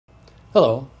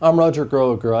Hello, I'm Roger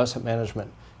Groh of Groh Asset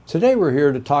Management. Today we're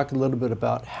here to talk a little bit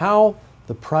about how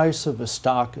the price of a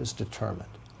stock is determined.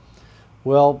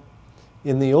 Well,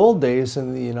 in the old days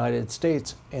in the United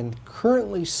States, and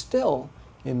currently still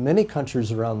in many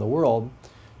countries around the world,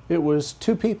 it was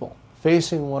two people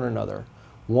facing one another,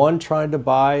 one trying to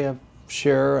buy a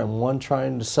share and one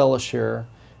trying to sell a share,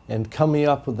 and coming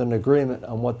up with an agreement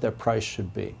on what their price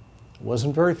should be. It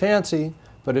wasn't very fancy,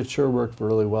 but it sure worked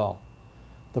really well.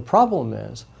 The problem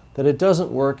is that it doesn't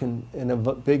work in a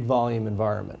big volume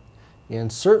environment,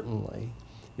 and certainly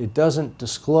it doesn't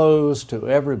disclose to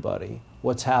everybody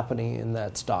what's happening in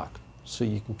that stock. So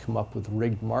you can come up with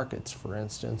rigged markets, for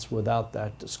instance, without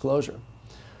that disclosure.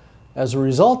 As a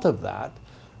result of that,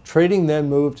 trading then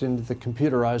moved into the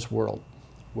computerized world,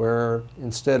 where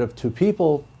instead of two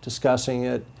people discussing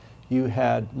it, you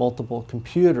had multiple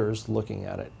computers looking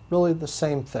at it. Really the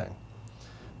same thing,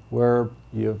 where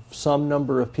you have some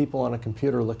number of people on a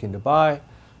computer looking to buy,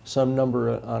 some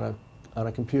number on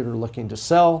a computer looking to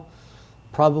sell,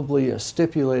 probably a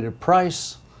stipulated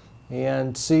price,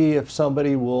 and see if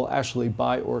somebody will actually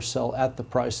buy or sell at the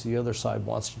price the other side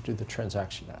wants to do the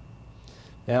transaction at.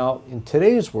 Now, in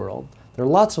today's world, there are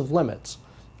lots of limits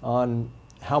on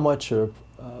how much a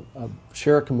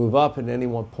share can move up at any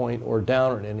one point or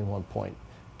down at any one point,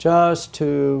 just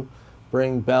to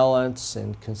bring balance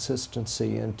and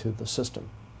consistency into the system.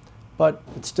 But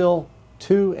it's still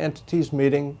two entities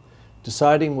meeting,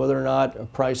 deciding whether or not a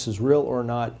price is real or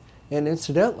not. And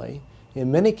incidentally,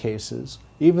 in many cases,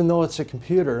 even though it's a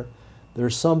computer,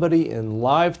 there's somebody in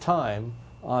live time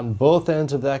on both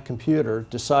ends of that computer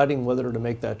deciding whether to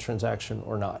make that transaction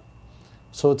or not.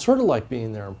 So it's sort of like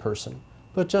being there in person,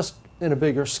 but just in a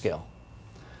bigger scale.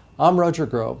 I'm Roger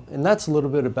Groh, and that's a little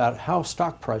bit about how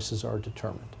stock prices are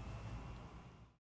determined.